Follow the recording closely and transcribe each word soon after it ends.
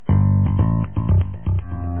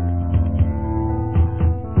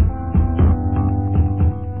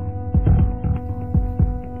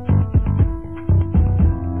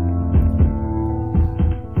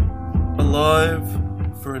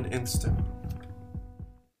an Instant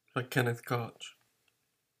by Kenneth Koch.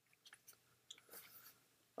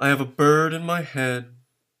 I have a bird in my head,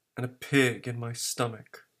 and a pig in my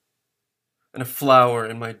stomach, and a flower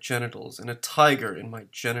in my genitals, and a tiger in my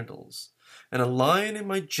genitals, and a lion in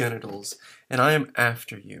my genitals, and I am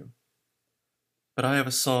after you. But I have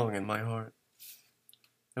a song in my heart,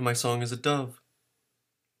 and my song is a dove.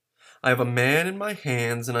 I have a man in my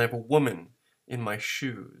hands, and I have a woman in my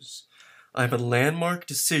shoes. I have a landmark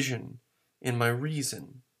decision in my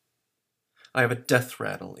reason. I have a death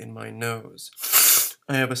rattle in my nose.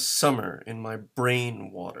 I have a summer in my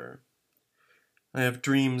brain water. I have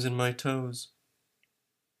dreams in my toes.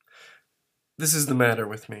 This is the matter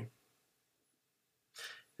with me,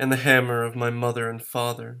 and the hammer of my mother and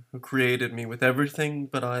father, who created me with everything,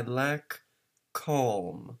 but I lack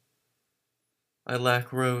calm. I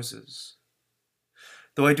lack roses,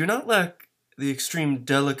 though I do not lack the extreme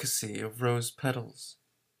delicacy of rose petals.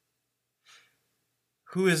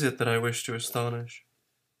 Who is it that I wish to astonish?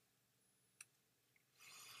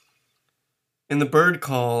 In the bird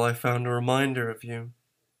call I found a reminder of you,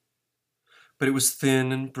 but it was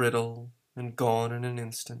thin and brittle and gone in an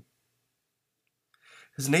instant.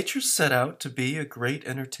 Has nature set out to be a great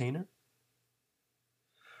entertainer?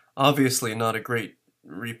 Obviously not a great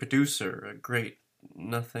reproducer, a great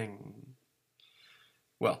nothing.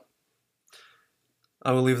 Well,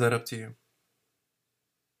 I will leave that up to you.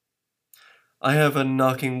 I have a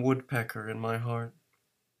knocking woodpecker in my heart,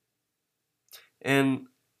 and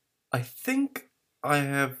I think I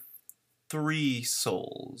have 3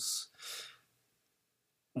 souls.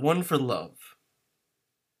 One for love,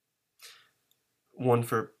 one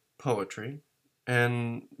for poetry,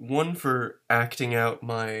 and one for acting out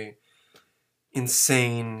my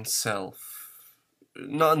insane self.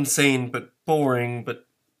 Not insane, but boring, but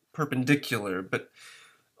perpendicular, but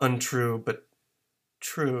untrue, but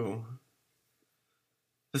true.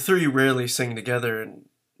 The 3 rarely sing together, and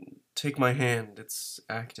take my hand, it's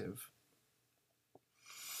active.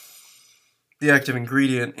 The active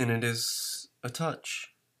ingredient in it is a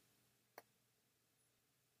touch.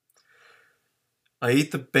 I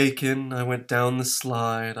ate the bacon, I went down the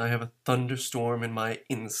slide, I have a thunderstorm in my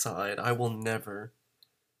inside. I will never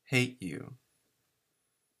hate you.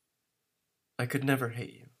 I could never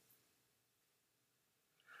hate you.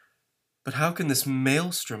 But how can this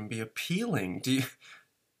maelstrom be appealing? Do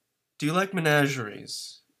you like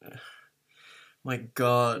menageries? My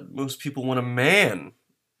God, most people want a man.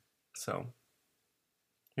 So,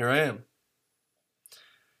 here I am.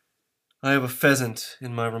 I have a pheasant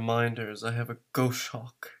in my reminders. I have a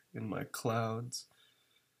goshawk in my clouds.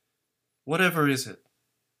 Whatever is it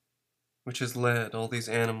which has led all these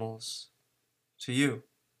animals to you?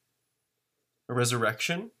 A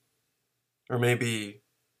resurrection? Or maybe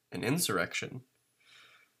an insurrection?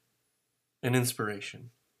 An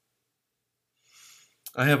inspiration?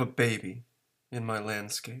 I have a baby in my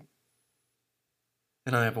landscape,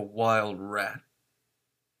 and I have a wild rat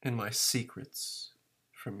in my secrets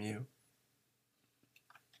from you.